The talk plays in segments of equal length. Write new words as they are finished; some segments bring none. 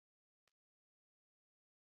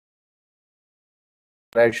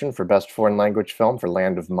nomination for Best Foreign Language Film for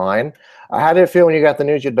Land of Mine. How did it feel when you got the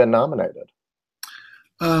news you'd been nominated?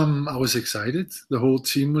 I was excited. The whole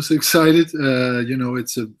team was excited.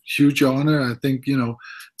 It's a huge honor. I think,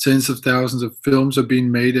 tens of thousands of films are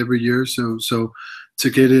being made every year. So to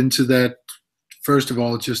get into that, first of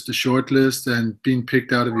all, just the short list and being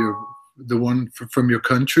picked out of the one from your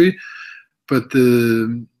country, but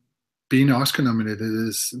the being Oscar nominated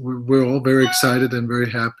is we're all very excited and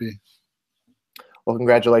very happy. Well,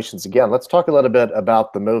 congratulations again. Let's talk a little bit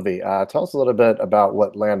about the movie. Tell us a little bit about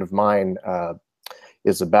what Land of Mine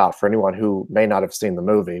is about for anyone who may not have seen the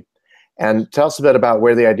movie. And tell us a bit about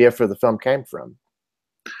where the idea for the film came from.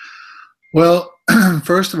 Well,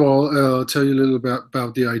 first of all, I'll tell you a little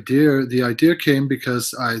about the idea. The idea came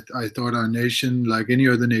because I thought our nation, like any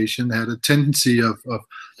other nation, had a tendency of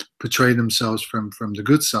portraying themselves from the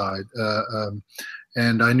good side.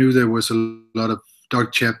 And I knew there was a lot of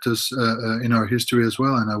dark chapters in our history as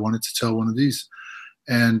well, and I wanted to tell one of these.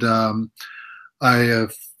 And I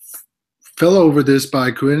fell over this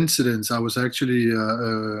by coincidence. I was actually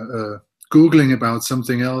Googling about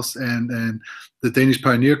something else, and the Danish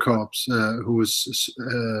Pioneer Corps, who was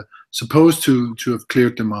supposed to have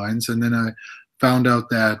cleared the mines, and then I found out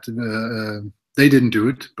that they didn't do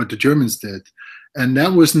it, but the Germans did, and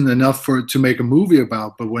that wasn't enough to make a movie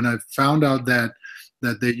about. But when I found out that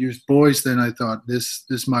they used boys, then I thought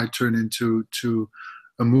this might turn into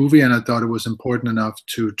a movie, and I thought it was important enough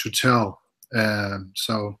to tell.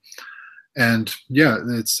 And yeah,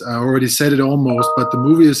 I already said it almost, but the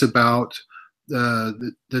movie is about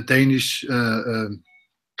the Danish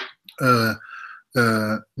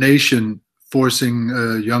nation forcing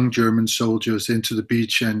young German soldiers into the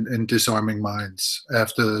beach and disarming mines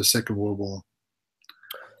after the Second World War.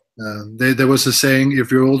 There was a saying,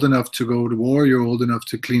 if you're old enough to go to war, you're old enough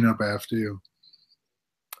to clean up after you.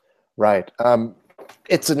 Right.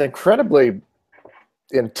 It's an incredibly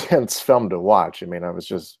intense film to watch. I mean, I was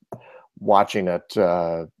just watching it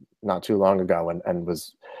not too long ago and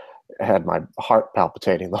had my heart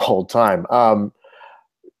palpitating the whole time.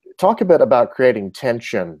 Talk a bit about creating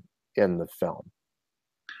tension in the film.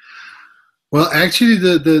 Well, actually,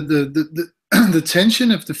 the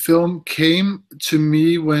tension of the film came to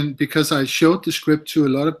me because I showed the script to a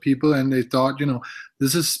lot of people, and they thought,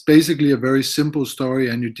 this is basically a very simple story,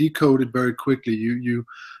 and you decode it very quickly. You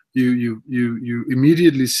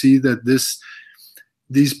immediately see that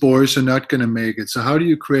these boys are not going to make it. So how do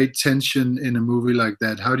you create tension in a movie like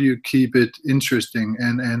that? How do you keep it interesting?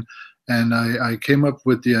 And I came up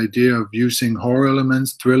with the idea of using horror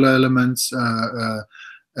elements, thriller elements,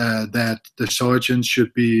 that the sergeant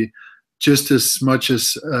should be just as much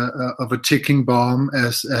as of a ticking bomb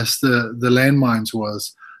as the landmines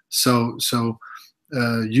was. So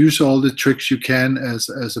use all the tricks you can as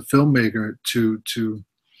a filmmaker to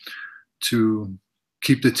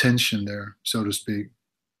keep the tension there, so to speak.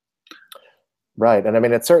 Right, and I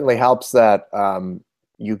mean, it certainly helps that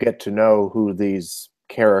you get to know who these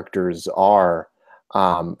characters are.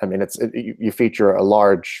 I mean, you feature a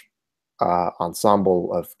large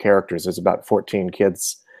ensemble of characters. There's about 14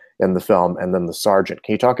 kids in the film, and then the sergeant.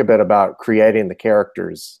 Can you talk a bit about creating the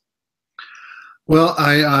characters? Well,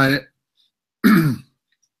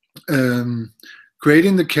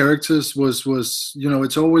 creating the characters was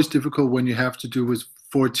it's always difficult when you have to do with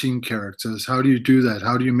 14 characters. How do you do that?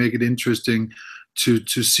 How do you make it interesting to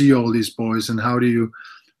see all these boys, and how do you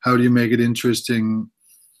make it interesting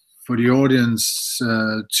for the audience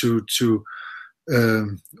to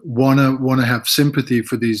wanna have sympathy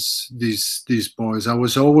for these boys? I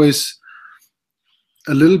was always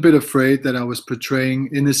a little bit afraid that I was portraying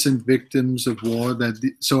innocent victims of war.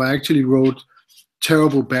 So I actually wrote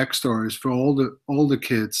terrible backstories for all the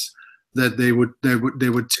kids that they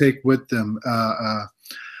would take with them.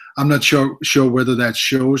 I'm not sure whether that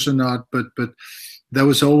shows or not, but that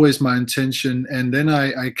was always my intention. And then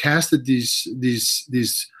I casted these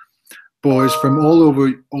boys from all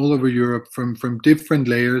over Europe, from different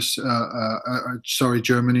layers.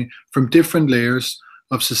 Germany, from different layers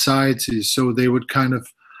of society. So they would kind of,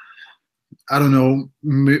 I don't know,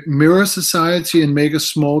 mirror society and make a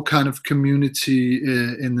small kind of community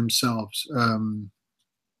in themselves.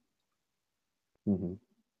 Mm-hmm.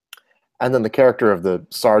 And then the character of the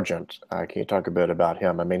sergeant, can you talk a bit about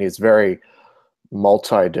him? I mean, he's very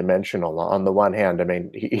multi-dimensional. On the one hand, I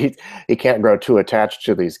mean, he can't grow too attached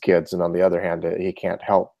to these kids, and on the other hand, he can't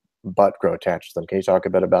help but grow attached to them. Can you talk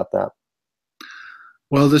a bit about that?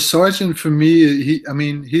 Well, the sergeant for me,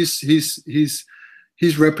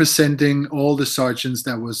 he's representing all the sergeants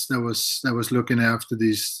that was looking after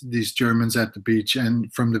these Germans at the beach,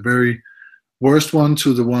 and from the very worst one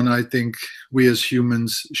to the one I think we as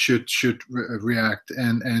humans should react.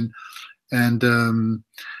 And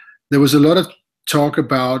there was a lot of talk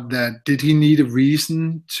about that. Did he need a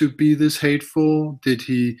reason to be this hateful? Did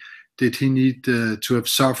he need to have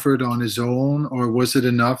suffered on his own, or was it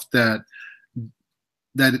enough that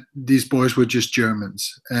these boys were just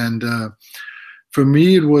Germans? And for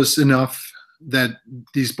me, it was enough that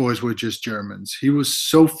these boys were just Germans. He was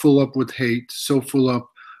so full up with hate, so full up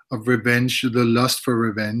of revenge, the lust for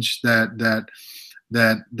revenge, that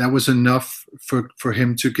was enough for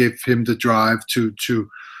him to give him the drive to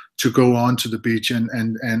go on to the beach and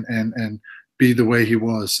be the way he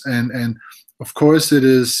was. And of course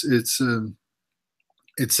it's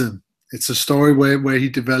a story where he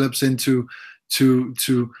develops into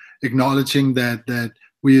to acknowledging that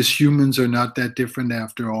we as humans are not that different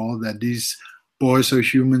after all, that these boys are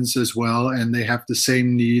humans as well, and they have the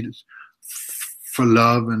same need for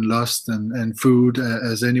love and lust and food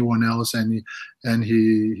as anyone else, and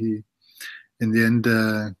he in the end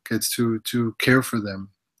gets to care for them.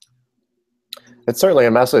 It's certainly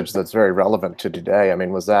a message that's very relevant to today. I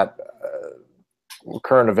mean, was that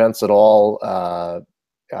current events at all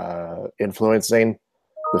influencing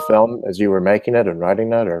the film as you were making it and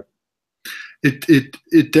writing it, or?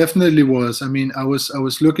 It definitely was. I mean, I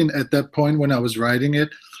was looking at that point when I was writing it.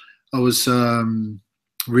 I was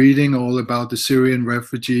reading all about the Syrian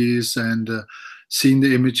refugees and seeing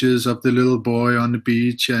the images of the little boy on the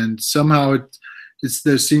beach, and somehow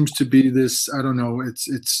there seems to be this, I don't know,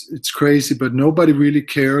 it's crazy, but nobody really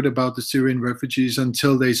cared about the Syrian refugees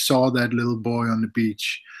until they saw that little boy on the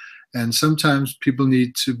beach. And sometimes people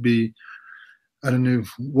need to be, I don't know,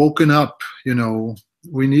 woken up, you know.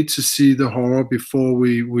 We need to see the horror before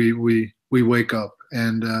we wake up.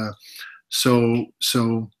 And so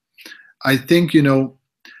I think, you know,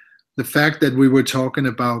 the fact that we were talking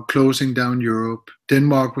about closing down Europe,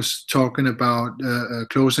 Denmark was talking about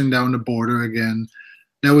closing down the border again.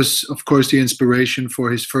 That was, of course, the inspiration for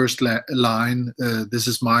his first line, "This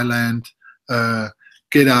is my land,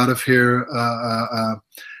 get out of here."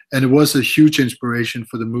 And it was a huge inspiration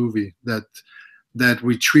for the movie, that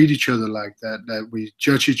we treat each other like that we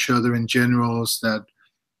judge each other in generals, that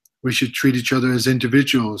we should treat each other as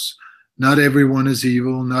individuals. Not everyone is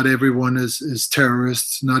evil, not everyone is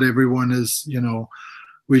terrorists, not everyone is, you know,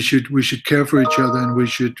 we should care for each other, and we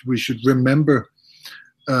should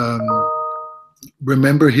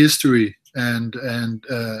remember history, and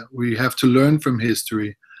we have to learn from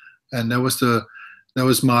history. And that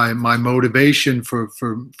was my motivation for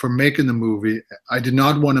making the movie. I did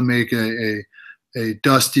not want to make a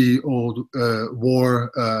dusty old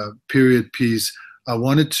war period piece. I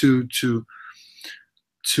wanted to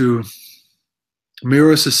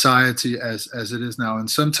mirror society as it is now. And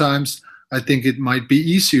sometimes I think it might be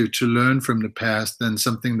easier to learn from the past than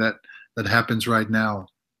something that happens right now.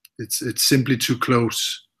 It's simply too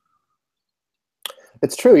close.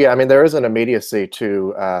 It's true, yeah. I mean, there is an immediacy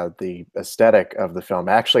to the aesthetic of the film.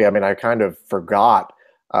 Actually, I mean, I kind of forgot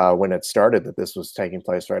when it started that this was taking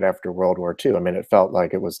place right after World War II. I mean, it felt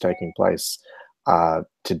like it was taking place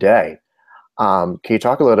today. Can you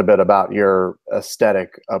talk a little bit about your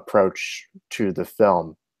aesthetic approach to the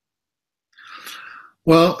film?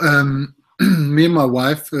 Well, me and my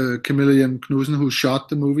wife, Camilla Knudsen, who shot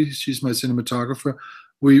the movie, she's my cinematographer.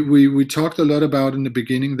 We talked a lot about in the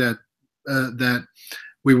beginning that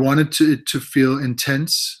we wanted it to feel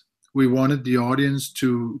intense. We wanted the audience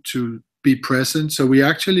to be present. So we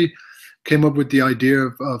actually came up with the idea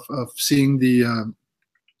of seeing the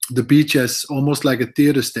beach as almost like a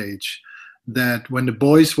theater stage. That when the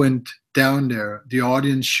boys went down there, the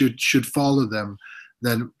audience should follow them.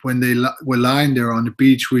 That when they were lying there on the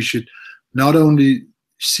beach, we should not only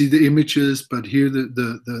see the images but hear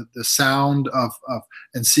the sound of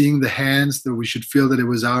and seeing the hands, that we should feel that it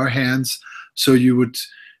was our hands. So you would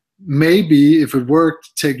maybe, if it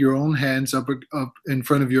worked, take your own hands up in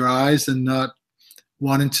front of your eyes and not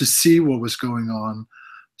wanting to see what was going on.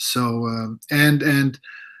 So and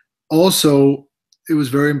also it was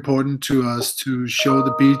very important to us to show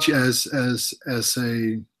the beach as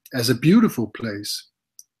a beautiful place,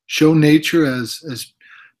 show nature as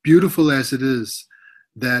beautiful as it is.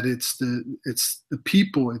 That it's the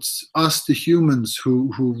people, it's us, the humans,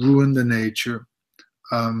 who ruin the nature.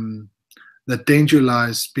 That danger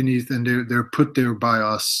lies beneath, and they're put there by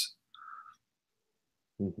us.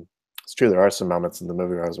 Mm-hmm. It's true. There are some moments in the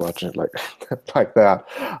movie where I was watching it like like that.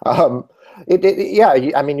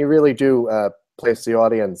 Yeah, I mean, you really do place the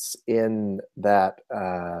audience in that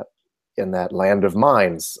land of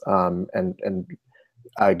minds, and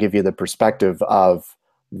give you the perspective of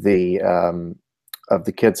the of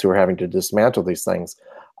the kids who are having to dismantle these things.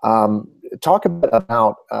 Talk a bit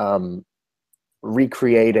about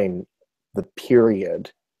recreating the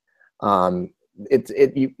period.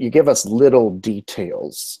 You give us little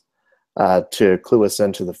details to clue us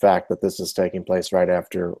into the fact that this is taking place right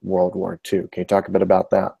after World War II. Can you talk a bit about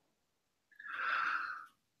that?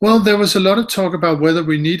 Well, there was a lot of talk about whether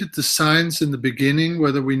we needed the science in the beginning,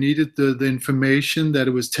 whether we needed the information that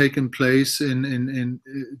it was taking place in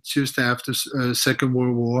just after Second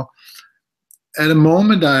World War. At a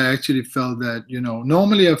moment, I actually felt that,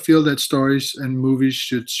 normally I feel that stories and movies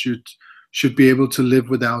should be able to live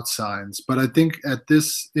without science. But I think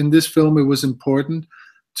in this film, it was important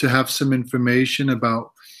to have some information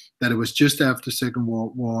about that it was just after Second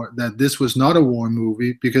World War, that this was not a war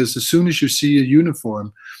movie, because as soon as you see a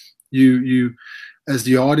uniform, you as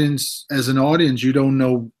an audience, you don't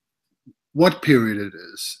know what period it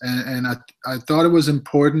is. And I thought it was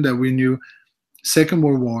important that we knew Second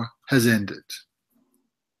World War has ended.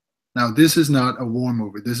 Now, this is not a war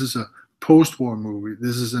movie. This is a post-war movie.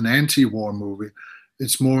 This is an anti-war movie.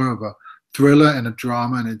 It's more of a thriller and a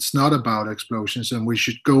drama, and it's not about explosions, and we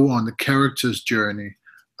should go on the character's journey.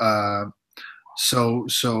 And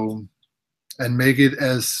make it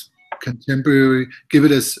as contemporary, give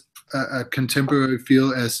it as a contemporary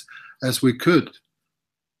feel as we could.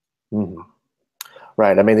 Mm-hmm.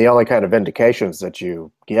 Right. I mean, the only kind of indications that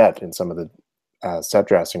you get in some of the set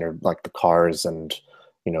dressing are like the cars and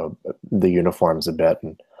the uniforms a bit,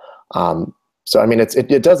 and so I mean,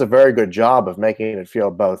 it does a very good job of making it feel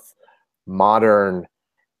both modern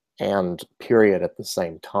and period at the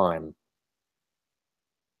same time.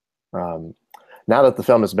 Now that the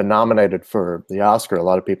film has been nominated for the Oscar, a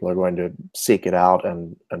lot of people are going to seek it out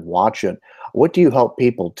and watch it. What do you hope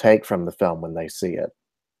people take from the film when they see it?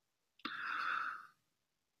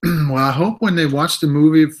 Well, I hope when they watch the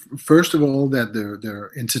movie, first of all, that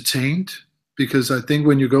they're entertained, because I think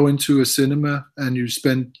when you go into a cinema and you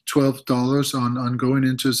spend $12 on going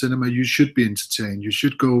into a cinema, you should be entertained. You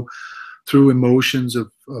should go through emotions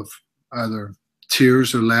of either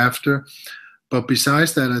tears or laughter. But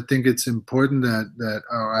besides that, I think it's important that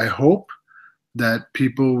I hope that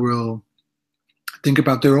people will think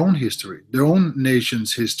about their own history, their own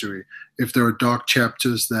nation's history. If there are dark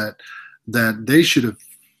chapters that they should have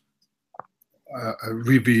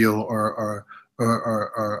reveal or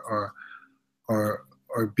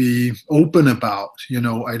be open about.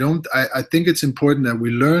 I think it's important that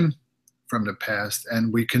we learn from the past,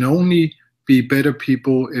 and we can only be better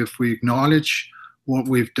people if we acknowledge what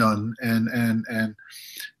we've done and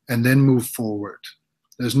then move forward.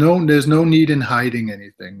 There's no need in hiding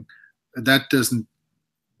anything. That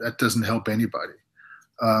doesn't help anybody.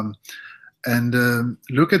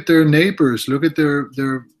 Look at their neighbors, look at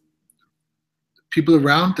their people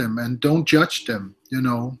around them, and don't judge them.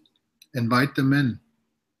 Invite them in.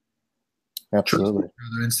 Absolutely.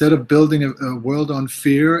 Instead of building a world on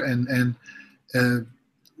fear and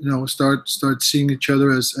start seeing each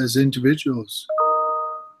other as individuals.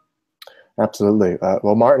 Absolutely.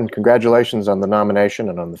 Well, Martin, congratulations on the nomination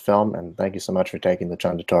and on the film, and thank you so much for taking the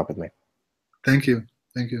time to talk with me. Thank you.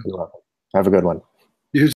 Thank you. You're welcome. Have a good one.